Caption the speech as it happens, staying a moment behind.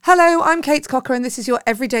Hello, I'm Kate Cocker and this is your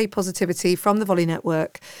Everyday Positivity from the Volley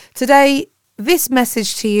Network. Today, this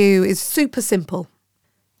message to you is super simple.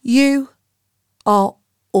 You are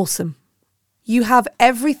awesome. You have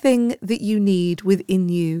everything that you need within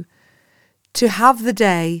you to have the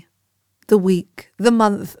day, the week, the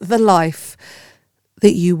month, the life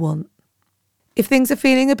that you want. If things are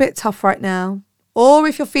feeling a bit tough right now, or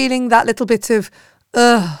if you're feeling that little bit of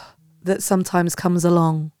that sometimes comes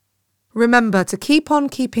along, remember to keep on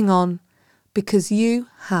keeping on because you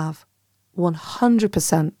have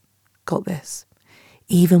 100% got this,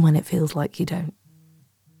 even when it feels like you don't.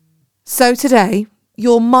 So today,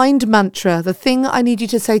 your mind mantra, the thing I need you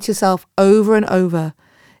to say to yourself over and over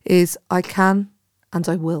is, I can and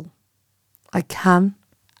I will. I can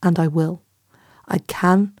and I will. I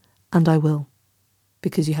can and I will.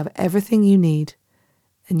 Because you have everything you need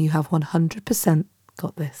and you have 100%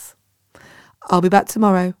 got this. I'll be back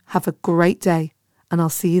tomorrow. Have a great day and I'll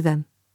see you then.